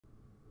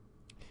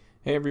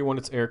Hey everyone,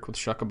 it's Eric with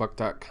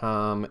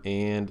ShuckaBuck.com,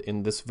 and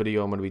in this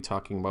video I'm going to be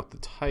talking about the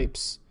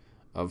types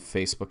of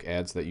Facebook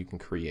ads that you can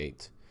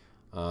create.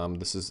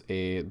 This is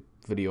a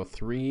video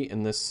 3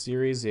 in this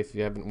series. If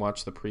you haven't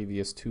watched the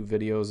previous 2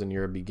 videos and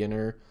you're a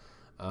beginner,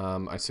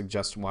 I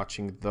suggest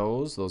watching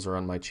those. Those are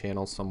on my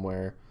channel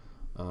somewhere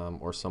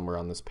or somewhere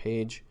on this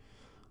page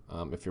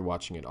if you're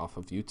watching it off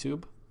of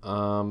YouTube.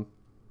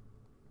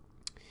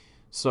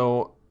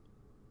 So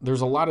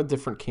there's a lot of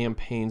different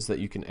campaigns that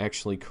you can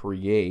actually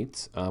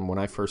create. When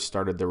I first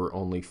started, there were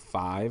only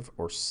 5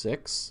 or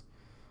 6,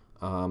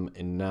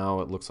 and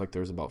now it looks like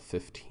there's about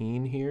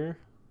 15 here.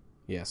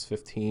 Yes,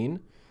 15.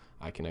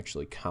 I can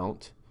actually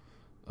count.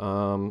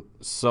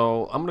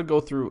 So I'm going to go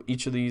through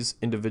each of these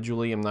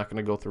individually. I'm not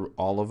going to go through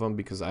all of them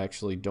because I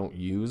actually don't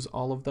use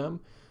all of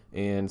them,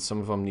 and some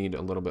of them need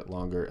a little bit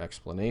longer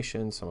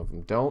explanation, some of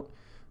them don't.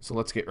 So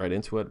let's get right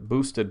into it.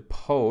 Boosted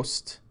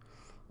post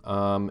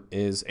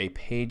is a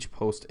page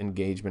post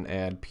engagement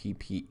ad.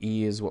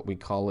 PPE is what we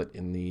call it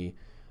in the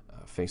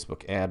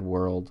Facebook ad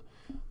world.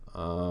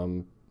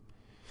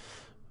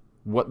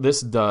 What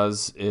this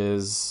does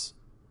is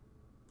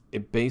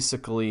it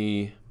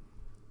basically,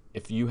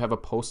 if you have a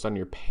post on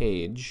your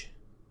page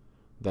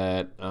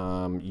that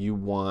you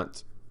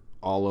want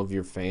all of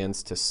your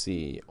fans to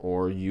see,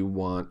 or you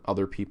want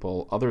other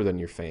people other than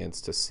your fans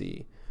to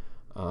see,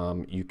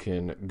 you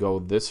can go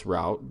this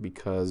route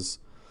because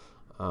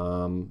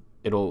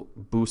it'll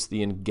boost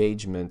the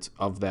engagement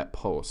of that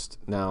post.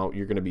 Now,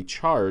 you're going to be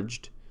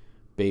charged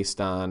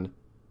based on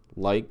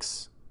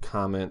likes,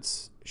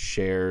 comments,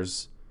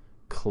 shares,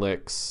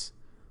 clicks,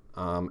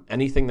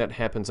 anything that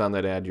happens on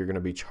that ad you're going to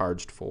be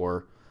charged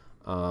for.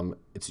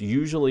 It's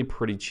usually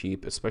pretty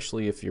cheap,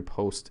 especially if your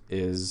post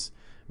is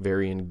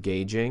very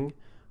engaging.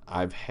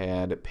 I've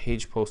had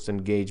page post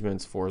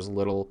engagements for as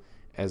little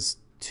as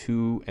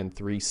 2 and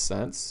 3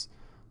 cents.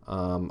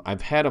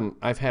 I've had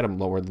them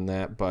lower than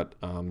that, but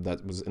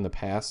that was in the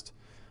past.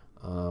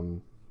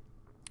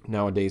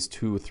 Nowadays,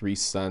 2 or 3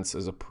 cents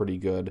is a pretty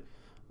good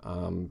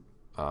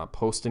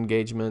post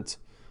engagement.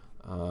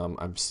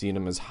 I've seen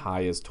them as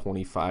high as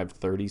 25,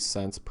 30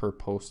 cents per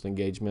post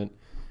engagement.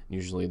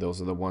 Usually,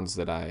 those are the ones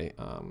that I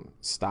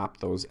stop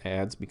those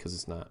ads because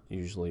it's not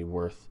usually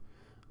worth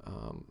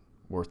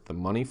the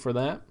money for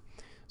that.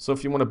 So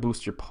if you want to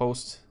boost your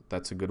post,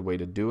 that's a good way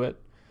to do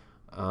it.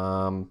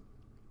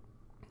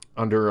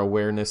 Under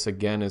awareness,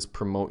 again, is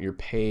promote your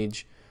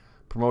page.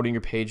 Promoting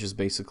your page is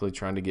basically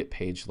trying to get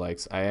page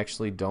likes. I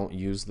actually don't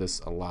use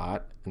this a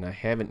lot, and I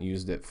haven't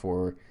used it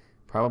for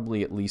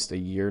probably at least a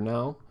year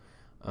now,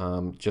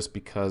 just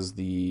because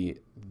the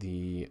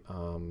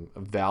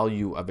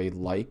value of a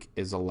like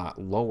is a lot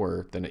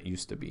lower than it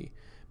used to be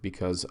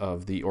because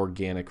of the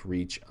organic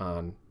reach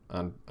on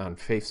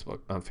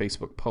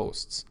Facebook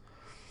posts.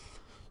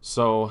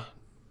 So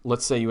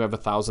let's say you have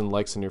 1,000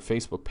 likes on your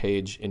Facebook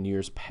page. In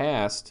years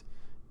past,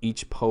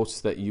 each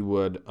post that you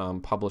would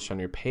publish on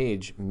your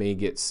page may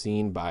get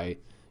seen by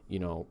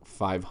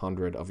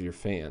 500 of your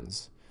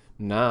fans.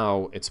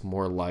 Now it's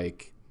more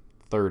like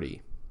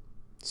 30.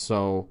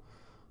 So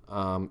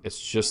it's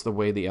just the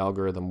way the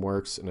algorithm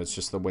works, and it's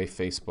just the way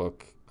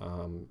Facebook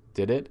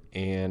did it.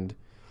 And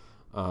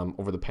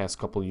over the past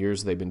couple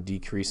years, they've been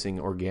decreasing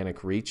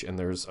organic reach, and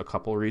there's a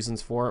couple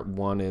reasons for it.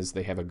 One is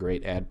they have a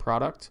great ad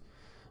product.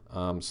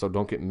 So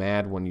don't get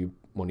mad when you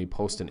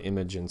post an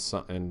image and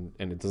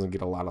it doesn't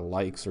get a lot of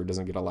likes or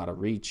doesn't get a lot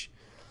of reach.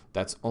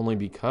 That's only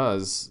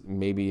because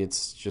maybe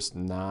it's just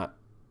not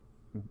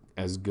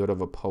as good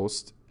of a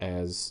post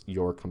as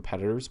your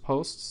competitors'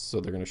 posts. So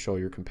they're going to show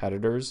your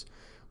competitors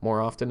more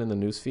often in the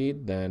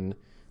newsfeed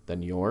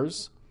than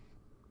yours.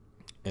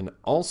 And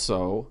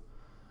also,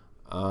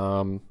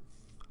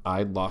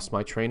 I lost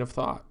my train of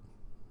thought.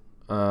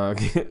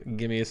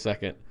 Give me a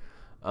second.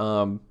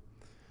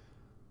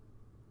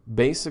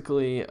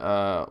 Basically,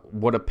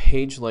 what a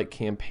page like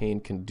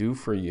campaign can do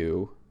for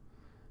you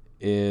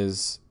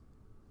is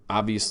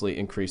obviously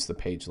increase the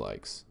page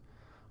likes,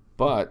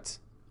 but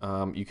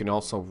you can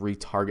also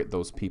retarget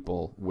those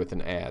people with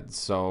an ad.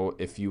 So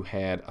if you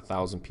had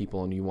 1,000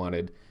 people and you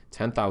wanted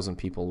 10,000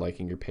 people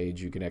liking your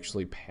page, you can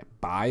actually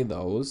buy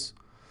those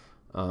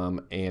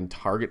and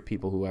target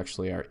people who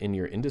actually are in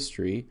your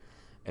industry.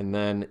 And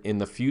then in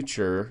the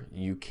future,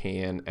 you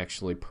can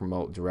actually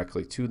promote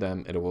directly to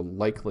them. It will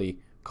likely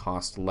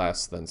cost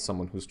less than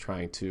someone who's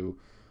trying to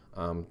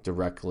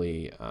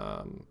directly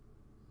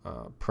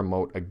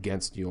promote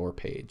against your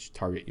page,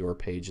 target your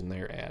page in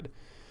their ad.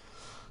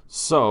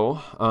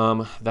 So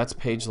that's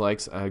page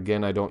likes.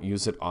 Again, I don't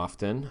use it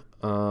often.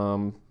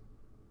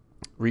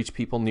 Reach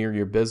people near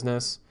your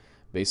business.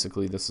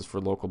 Basically, this is for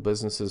local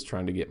businesses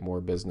trying to get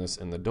more business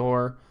in the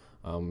door.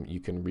 You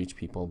can reach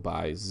people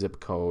by zip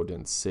code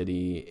and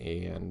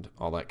city and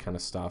all that kind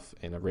of stuff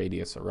and a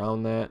radius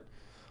around that.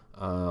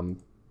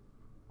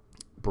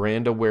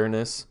 Brand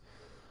awareness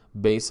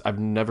base. I've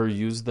never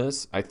used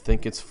this. I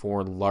think it's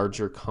for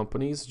larger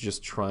companies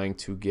just trying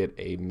to get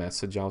a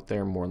message out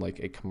there, more like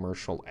a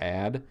commercial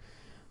ad,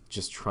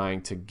 just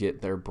trying to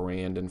get their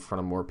brand in front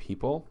of more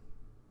people.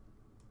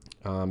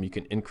 You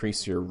can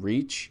increase your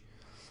reach.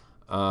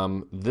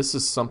 This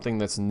is something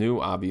that's new,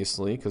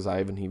 obviously, because I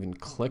haven't even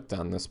clicked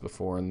on this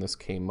before, and this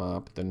came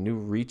up. The new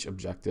reach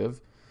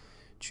objective.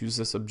 Choose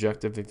this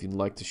objective if you'd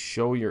like to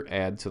show your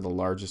ad to the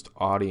largest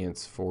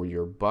audience for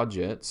your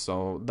budget.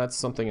 So that's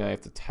something I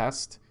have to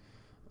test,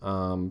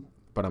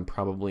 but I'm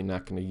probably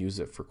not going to use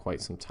it for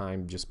quite some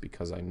time just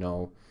because I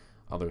know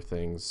other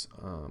things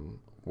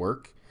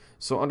work.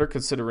 So under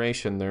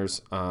consideration,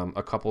 there's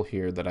a couple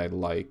here that I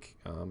like,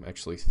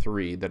 actually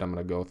 3 that I'm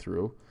going to go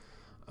through.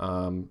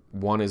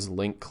 One is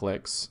link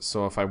clicks.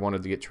 So if I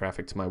wanted to get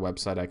traffic to my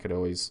website, I could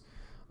always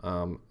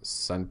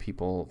send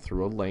people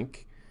through a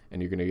link,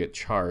 and you're going to get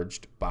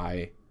charged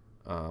by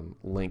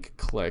link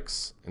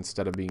clicks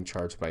instead of being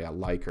charged by a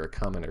like or a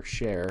comment or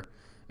share.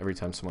 Every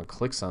time someone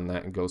clicks on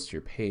that and goes to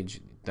your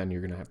page, then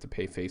you're going to have to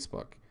pay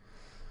Facebook.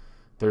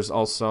 There's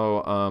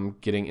also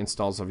getting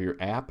installs of your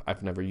app.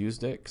 I've never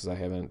used it because I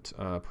haven't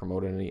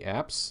promoted any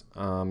apps.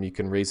 You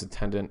can raise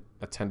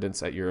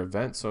attendance at your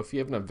event. So if you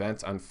have an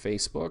event on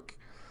Facebook,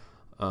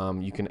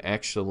 you can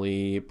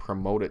actually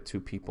promote it to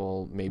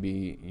people.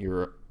 Maybe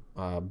you're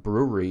a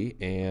brewery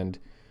and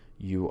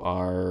you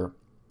are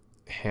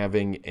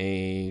having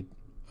a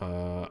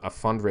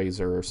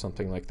fundraiser or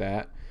something like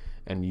that,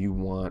 and you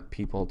want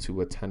people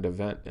to attend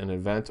an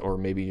event, or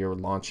maybe you're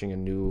launching a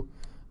new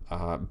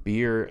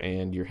beer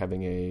and you're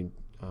having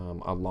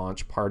a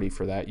launch party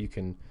for that. You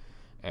can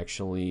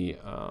actually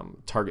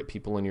target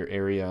people in your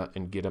area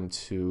and get them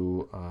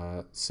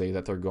to say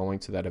that they're going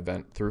to that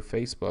event through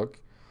Facebook.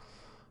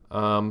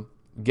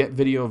 Get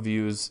video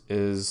views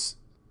is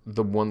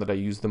the one that I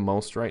use the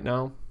most right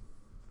now.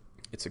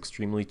 It's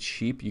extremely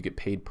cheap. You get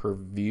paid per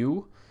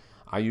view.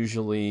 I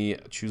usually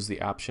choose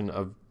the option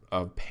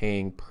of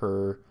paying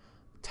per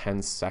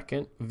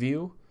 10-second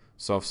view.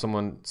 So if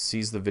someone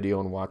sees the video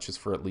and watches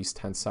for at least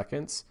 10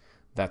 seconds,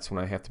 that's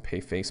when I have to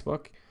pay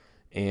Facebook.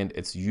 And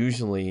it's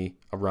usually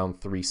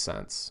around 3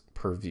 cents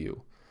per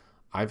view.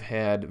 I've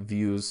had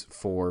views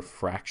for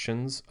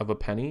fractions of a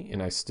penny,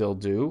 and I still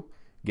do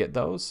get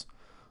those.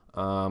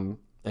 And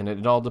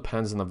it all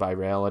depends on the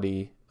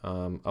virality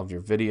of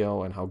your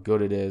video and how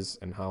good it is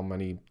and how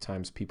many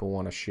times people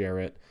want to share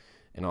it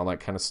and all that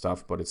kind of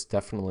stuff. But it's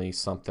definitely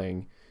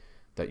something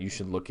that you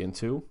should look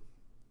into.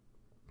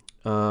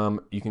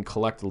 You can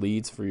collect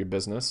leads for your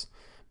business.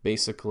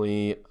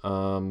 Basically,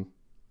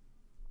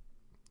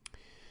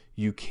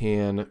 you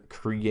can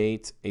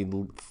create a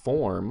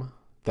form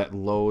that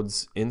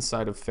loads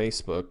inside of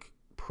Facebook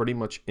pretty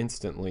much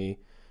instantly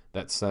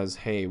that says,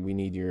 hey, we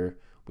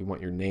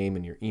want your name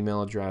and your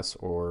email address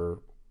or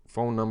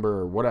phone number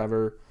or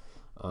whatever,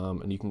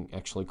 and you can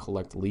actually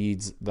collect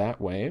leads that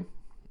way.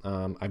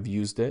 I've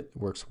used it.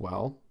 It works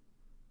well.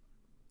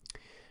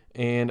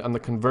 And on the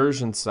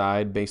conversion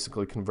side,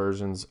 basically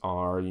conversions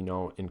are,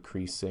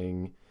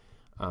 increasing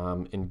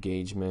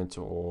engagement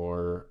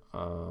or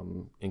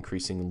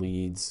increasing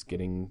leads,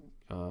 getting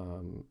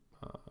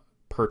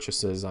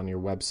purchases on your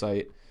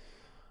website.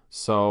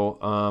 So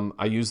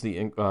I use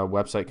the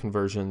website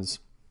conversions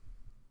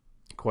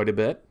quite a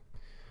bit.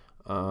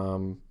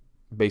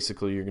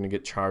 Basically, you're going to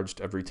get charged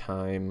every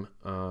time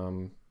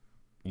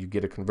you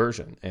get a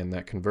conversion, and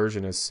that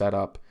conversion is set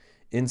up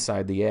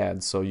inside the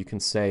ad. So you can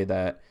say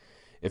that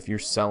if you're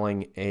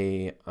selling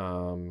a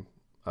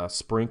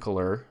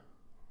sprinkler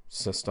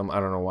system, I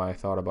don't know why I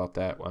thought about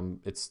that.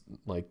 It's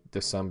like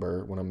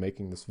December when I'm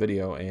making this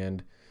video,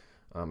 and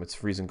it's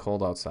freezing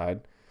cold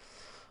outside.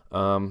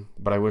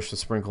 But I wish the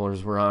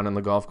sprinklers were on in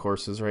the golf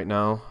courses right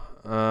now.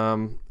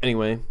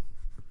 Anyway,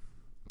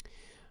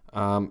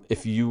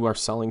 if you are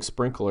selling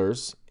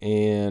sprinklers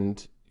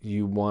and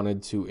you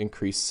wanted to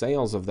increase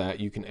sales of that,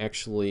 you can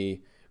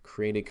actually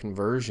create a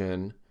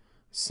conversion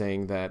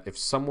saying that if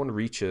someone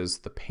reaches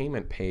the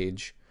payment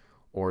page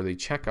or the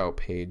checkout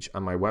page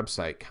on my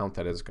website, count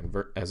that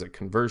as a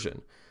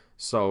conversion.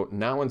 So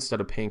now instead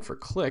of paying for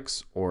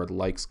clicks or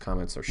likes,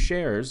 comments, or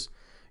shares,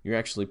 you're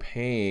actually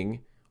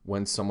paying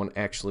when someone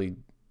actually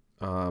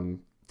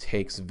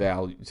takes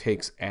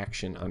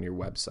action on your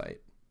website.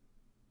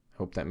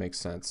 Hope that makes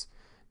sense.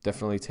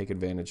 Definitely take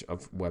advantage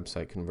of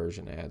website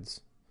conversion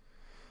ads.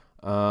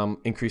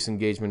 Increase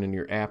engagement in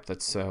your app.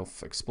 That's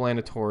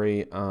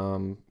self-explanatory.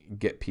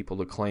 Get people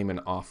to claim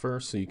an offer.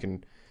 So you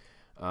can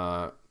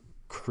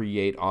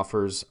create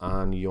offers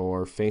on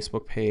your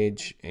Facebook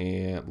page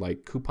and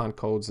like coupon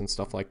codes and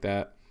stuff like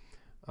that.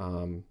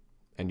 And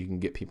you can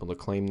get people to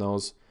claim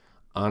those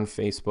on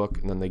Facebook,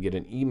 and then they get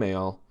an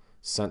email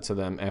sent to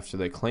them after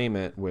they claim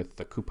it with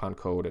the coupon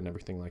code and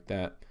everything like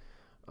that,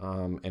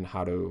 and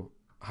how to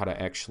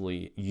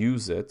actually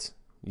use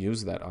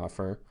that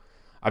offer.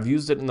 I've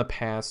used it in the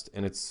past,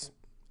 and it's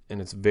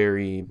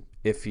very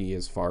iffy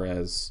as far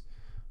as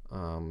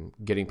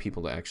getting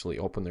people to actually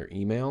open their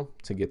email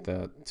to get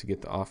the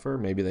offer.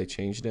 Maybe they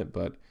changed it,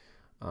 but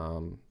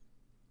I'm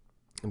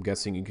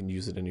guessing you can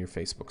use it in your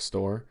Facebook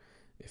store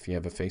if you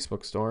have a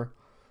Facebook store.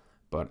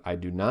 But I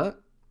do not.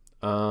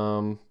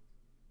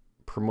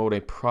 Promote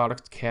a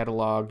product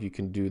catalog. You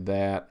can do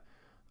that.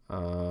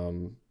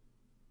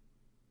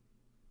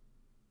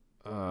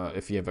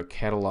 If you have a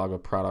catalog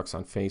of products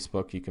on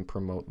Facebook, you can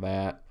promote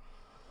that.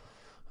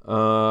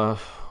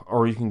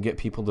 Or you can get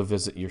people to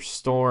visit your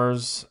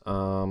stores,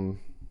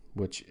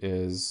 which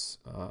is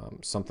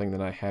something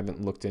that I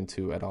haven't looked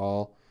into at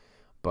all.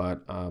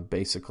 But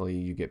basically,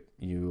 you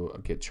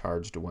get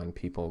charged when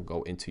people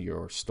go into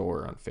your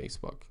store on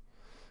Facebook.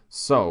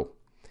 So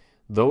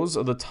those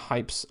are the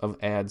types of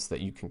ads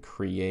that you can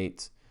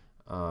create,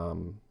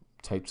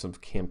 types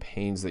of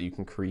campaigns that you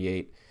can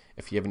create.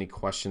 If you have any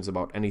questions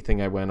about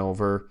anything I went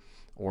over,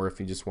 or if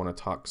you just want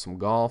to talk some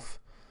golf,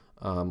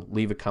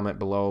 leave a comment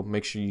below.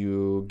 Make sure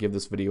you give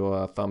this video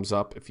a thumbs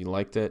up if you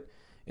liked it.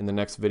 In the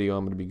next video,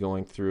 I'm going to be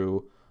going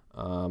through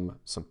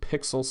some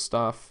pixel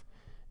stuff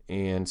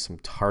and some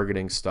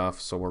targeting stuff.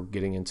 So we're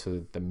getting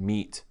into the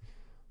meat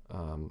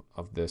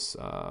of this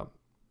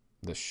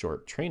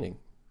short training.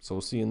 So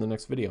we'll see you in the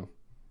next video.